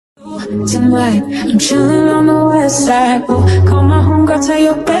tonight. I'm chilling on the west side. Oh, call my homegirl, tell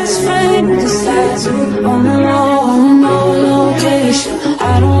your best friend to decide to on the low location.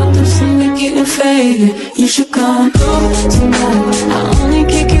 I don't want them seeing me getting faded. You should come through tonight. I only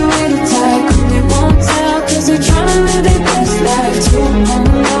kick you with a tie. Cause they won't tell, cause they tryna live their best life too. On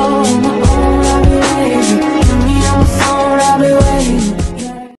the low, on my own, I'll be waiting. Hit me on the phone, I'll be waiting.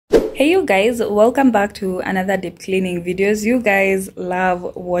 Hey you guys, welcome back to another deep cleaning videos. You guys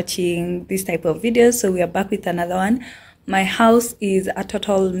love watching this type of videos, so we are back with another one. My house is a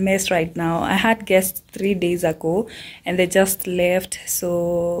total mess right now. I had guests 3 days ago and they just left,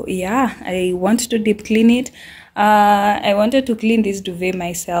 so yeah, I want to deep clean it. I wanted to clean this duvet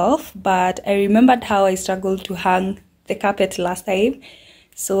myself, but I remembered how I struggled to hang the carpet last time.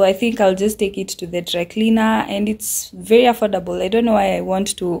 So I think I'll just take it to the dry cleaner, and it's very affordable. I don't know why I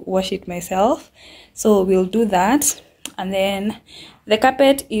want to wash it myself, so we'll do that. And then the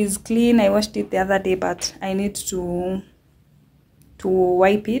carpet is clean. I washed it the other day, but I need to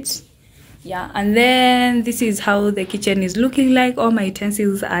wipe it. Yeah, and then this is how the kitchen is looking like. All my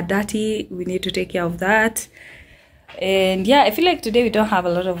utensils are dirty. We need to take care of that. And yeah, I feel like today we don't have a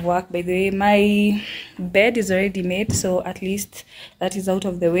lot of work. By the way, my bed is already made, so at least that is out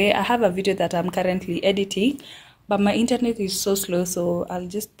of the way. I have a video that I'm currently editing, but my internet is so slow, so I'll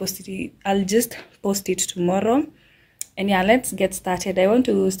just post it tomorrow. And yeah, let's get started. I want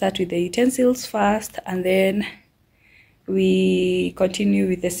to start with the utensils first, and then we continue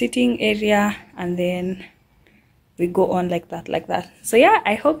with the sitting area, and then we go on like that. So yeah,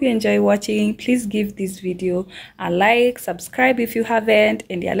 I hope you enjoy watching. Please give this video a like, subscribe if you haven't,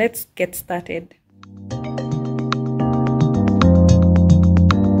 and yeah, let's get started.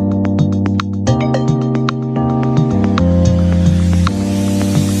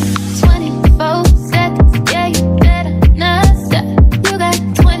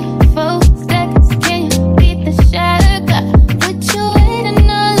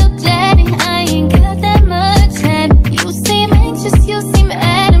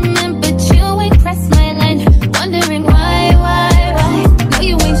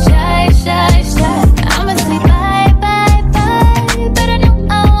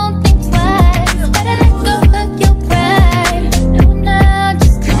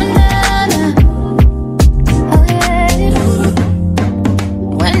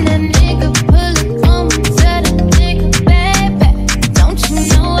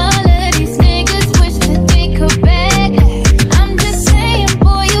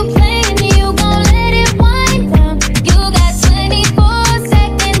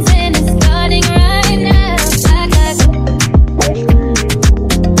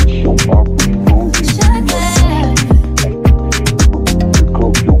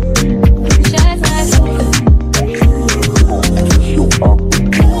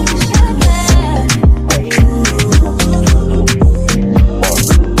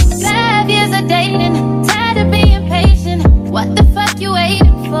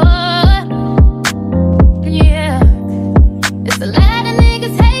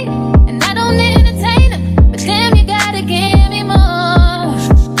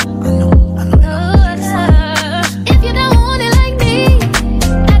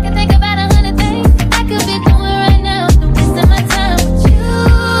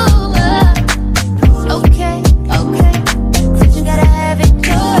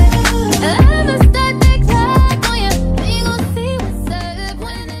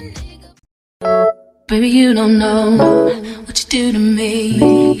 Baby, you don't know what you do to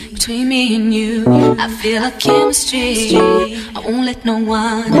me. Between me and you, I feel a chemistry. I won't let no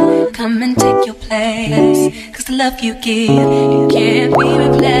one come and take your place, cause the love you give, it can't be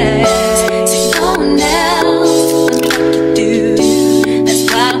replaced. So no one else does what you do. That's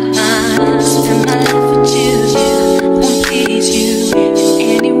why I spend my life with you. I won't please you in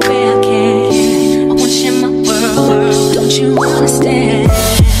any way I can. I wanna share my world, don't you understand?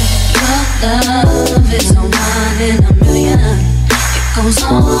 Love is no one in a million. It goes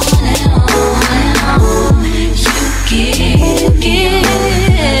on and on and on. You give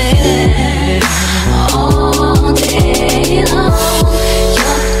all day long.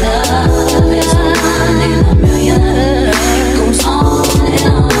 Your love is no one in a million. It goes on and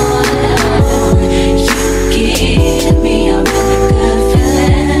on and on. You give me a really good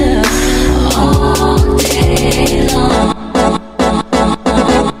feeling all day long.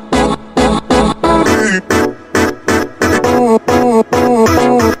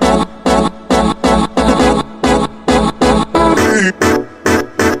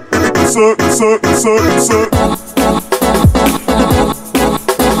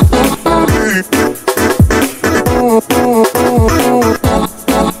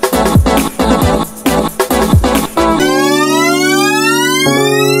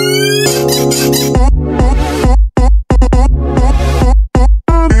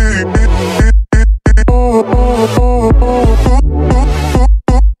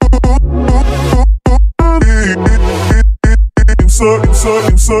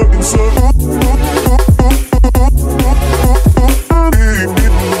 Turn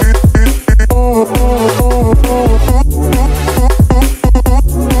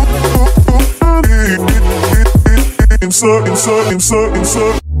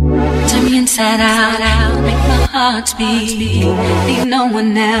me inside out, make my heart beat. Leave no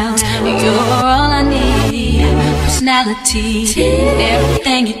one else, you're all I need. Personality,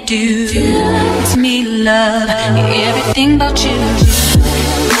 everything you do, it's me love, everything about you.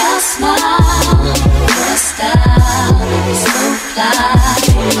 Your smile, your style, so fly, I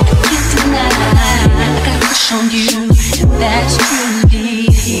can't deny. I got a crush on you, that's truly,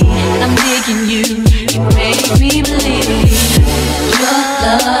 and I'm digging you, you make me believe. Your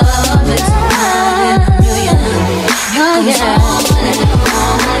love is more than a million. Your love and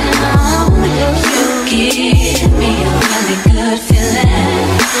on. You give me a really good feeling.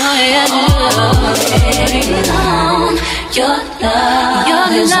 Oh yeah, your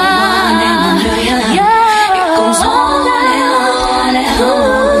love is one in a million. It goes on and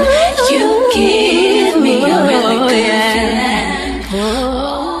on. You give me a really good feeling.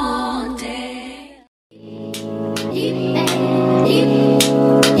 All day.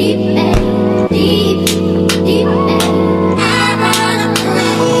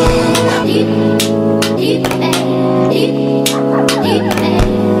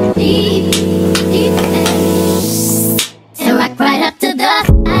 So rock right up to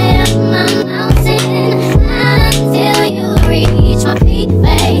the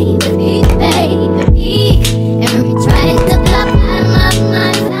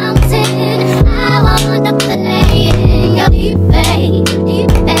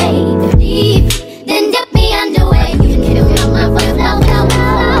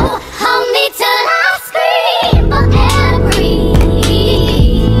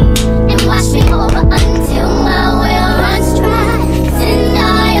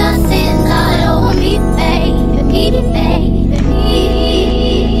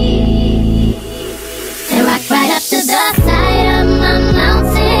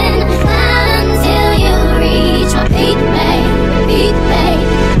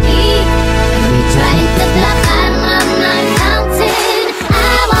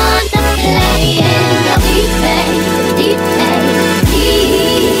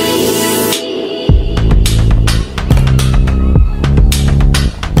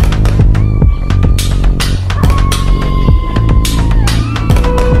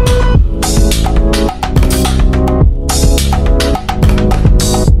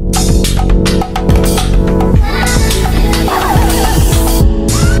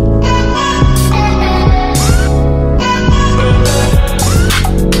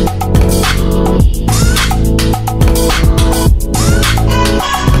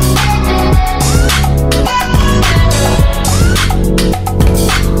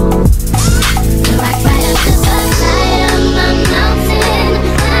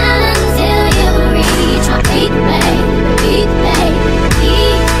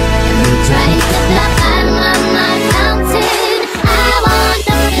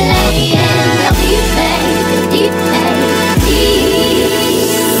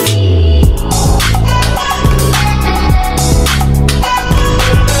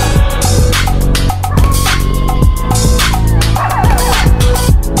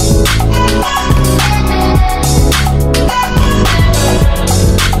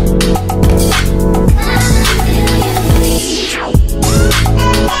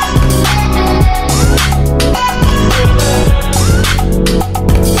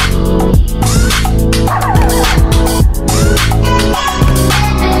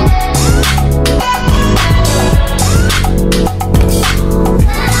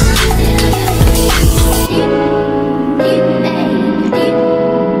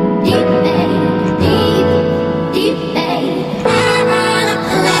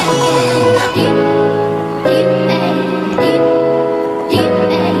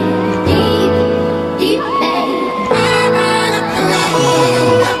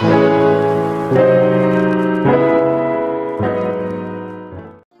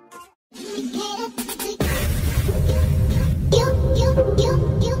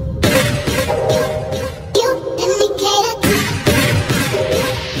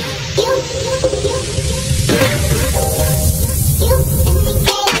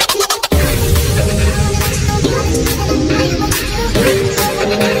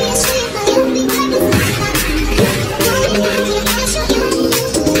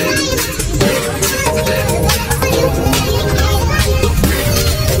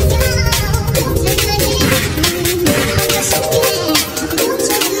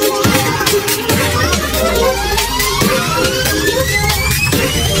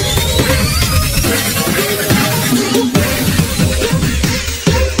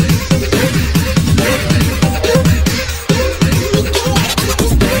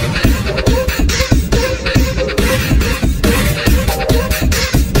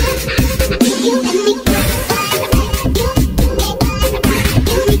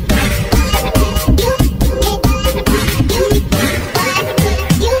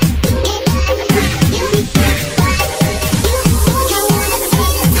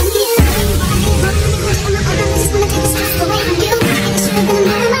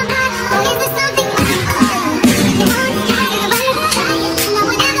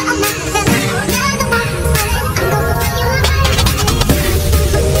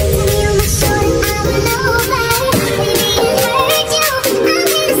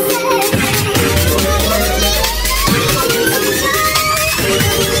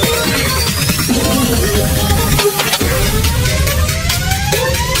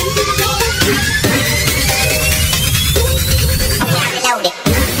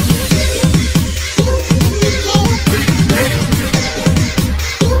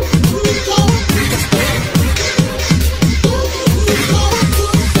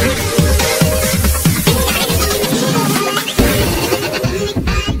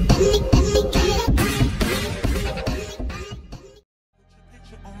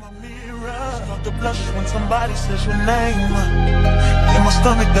start to blush when somebody says your name. In my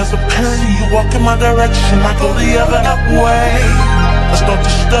stomach there's a pain. You walk in my direction, I go the other way. I start to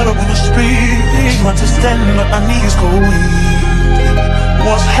stutter when I speak. Trying to stand but my knees go weak.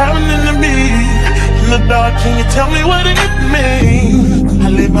 What's happening to me? In the dark, can you tell me what it means? I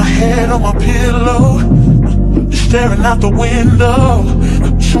lay my head on my pillow, staring out the window,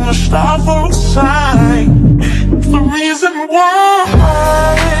 trying to stop for a sign. It's the reason why.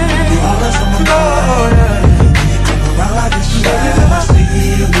 All is on my mind. You come around like this, baby, when I see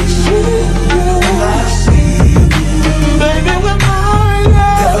you, when I see you, baby, when I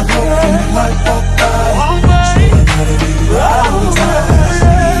never know when you might walk by, so I gotta be right on time.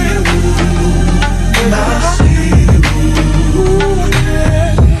 When I see you, when I see you,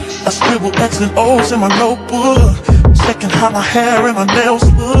 I scribble X and O's in my notebook, checking how my hair and my nails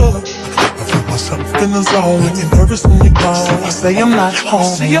look. I feel myself in the zone, when you're nervous when you call. I say I'm not home. I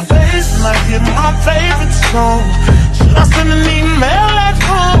see your face and I hear my favorite song. Should I send an email at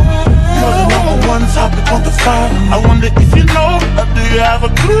home? You're the number one topic on the phone. I wonder if you know, or do you have a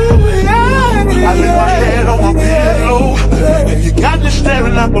clue? Yeah. I lay my head on my pillow, and you got me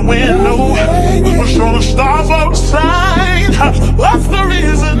staring out the window. We're trying to start for a sign. What's the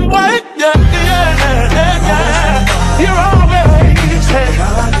reason why? Yeah, yeah, yeah, yeah. You're always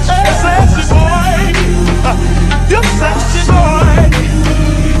sexy boy. You're sexy boy.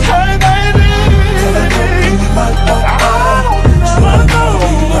 Hey baby, I don't know.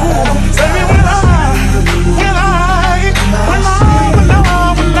 Baby, when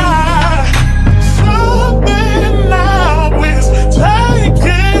something now is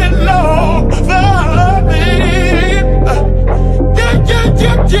taking over me.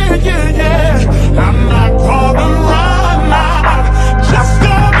 Yeah. I'm not gonna run now, just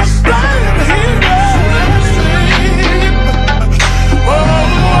gonna stand here and sleep.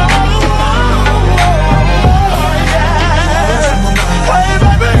 Yeah. Hey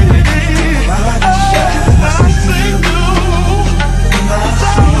baby, I see you.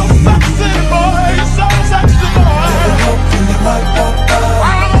 So sexy boy, so sexy boy.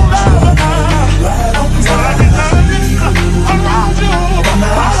 I don't know, but I can have it around you.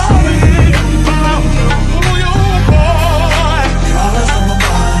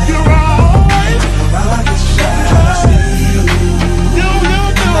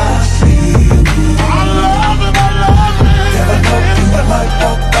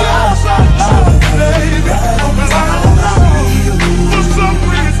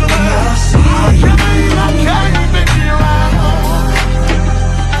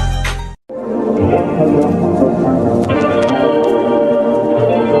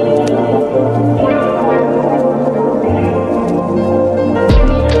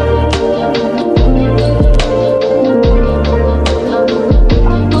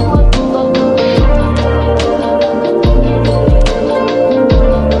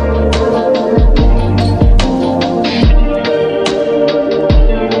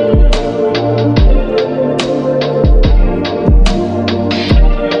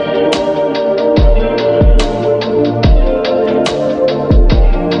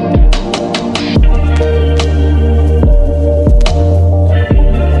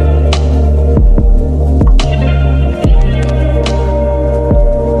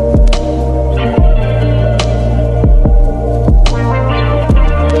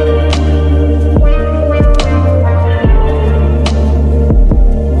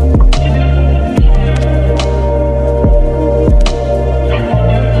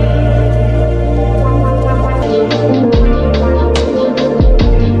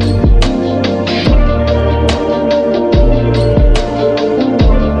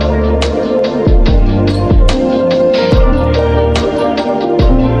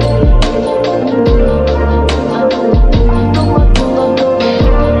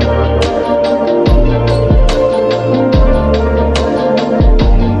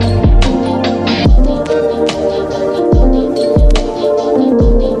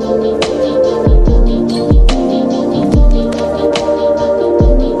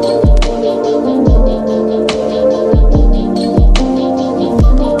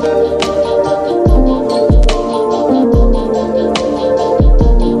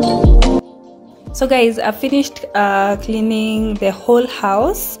 So guys, I finished cleaning the whole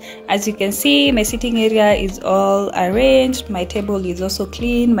house. As you can see, my sitting area is all arranged, my table is also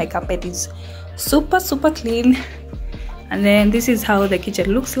clean, my carpet is super clean, and then this is how the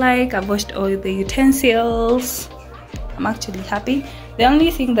kitchen looks like. I've washed all the utensils. I'm actually happy. The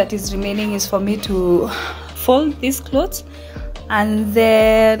only thing that is remaining is for me to fold these clothes, and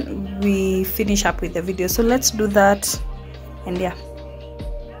then we finish up with the video. So let's do that, and yeah.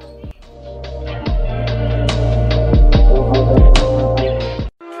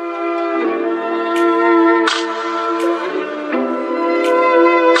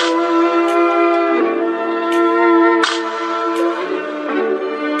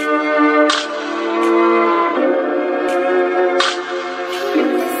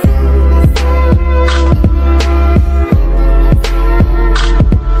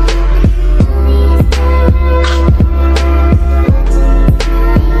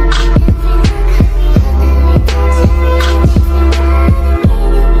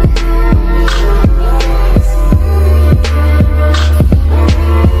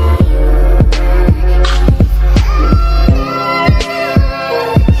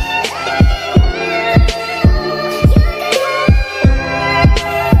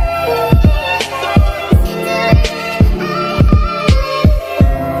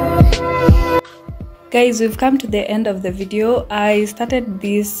 guys, we've come to the end of the video. I started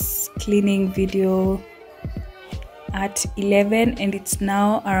this cleaning video at 11 and it's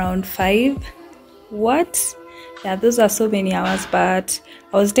now around 5. What? Yeah, those are so many hours, but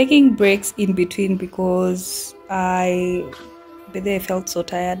I was taking breaks in between because I felt so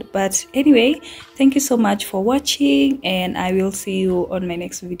tired. But anyway, thank you so much for watching and I will see you on my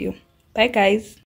next video. Bye guys.